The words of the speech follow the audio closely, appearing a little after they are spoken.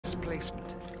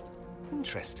placement.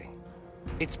 Interesting.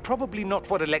 It's probably not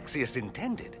what Alexius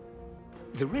intended.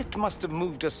 The rift must have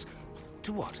moved us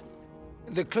to what?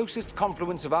 The closest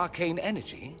confluence of arcane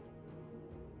energy?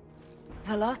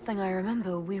 The last thing I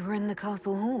remember, we were in the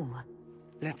castle hall.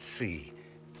 Let's see.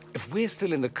 If we're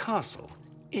still in the castle,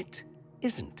 it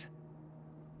isn't.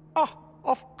 Oh,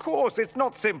 of course, it's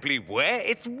not simply where,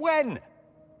 it's when!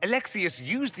 Alexius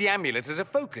used the amulet as a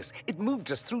focus. It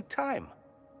moved us through time.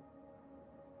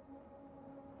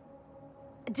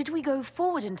 Did we go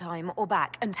forward in time or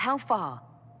back, and how far?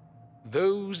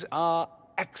 Those are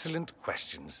excellent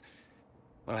questions.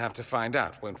 We'll have to find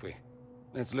out, won't we?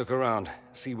 Let's look around,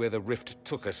 see where the rift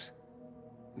took us.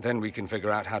 Then we can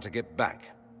figure out how to get back.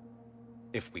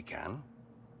 If we can.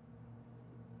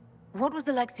 What was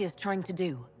Alexius trying to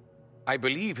do? I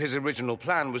believe his original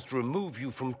plan was to remove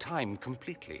you from time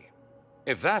completely.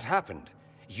 If that happened,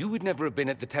 you would never have been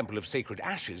at the Temple of Sacred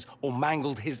Ashes or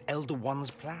mangled his Elder One's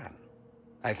plan.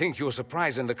 I think your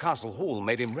surprise in the castle hall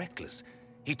made him reckless.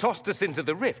 He tossed us into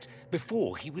the rift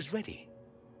before he was ready.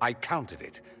 I counted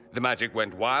it. The magic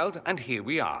went wild, and here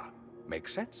we are. Make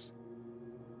sense?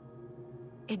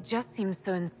 It just seems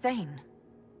so insane.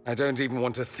 I don't even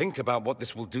want to think about what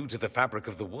this will do to the fabric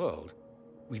of the world.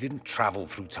 We didn't travel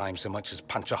through time so much as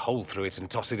punch a hole through it and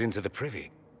toss it into the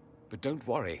privy. But don't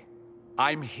worry.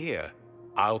 I'm here.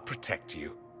 I'll protect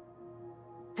you.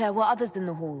 There were others in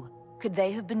the hall. Could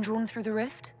they have been drawn through the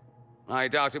rift? I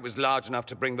doubt it was large enough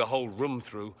to bring the whole room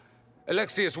through.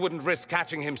 Alexius wouldn't risk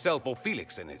catching himself or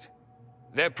Felix in it.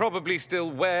 They're probably still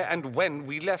where and when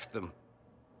we left them.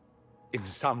 In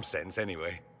some sense,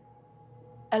 anyway.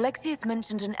 Alexius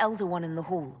mentioned an Elder One in the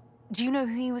hall. Do you know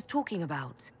who he was talking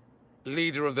about?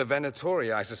 Leader of the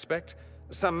Venatori, I suspect.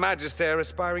 Some magister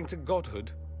aspiring to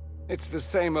godhood. It's the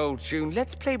same old tune.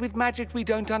 Let's play with magic we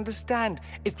don't understand.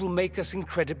 It will make us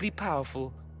incredibly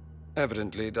powerful.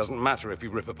 Evidently, it doesn't matter if you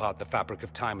rip apart the fabric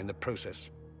of time in the process.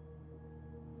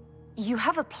 You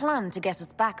have a plan to get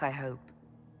us back, I hope.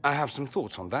 I have some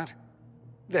thoughts on that.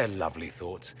 They're lovely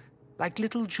thoughts, like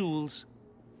little jewels.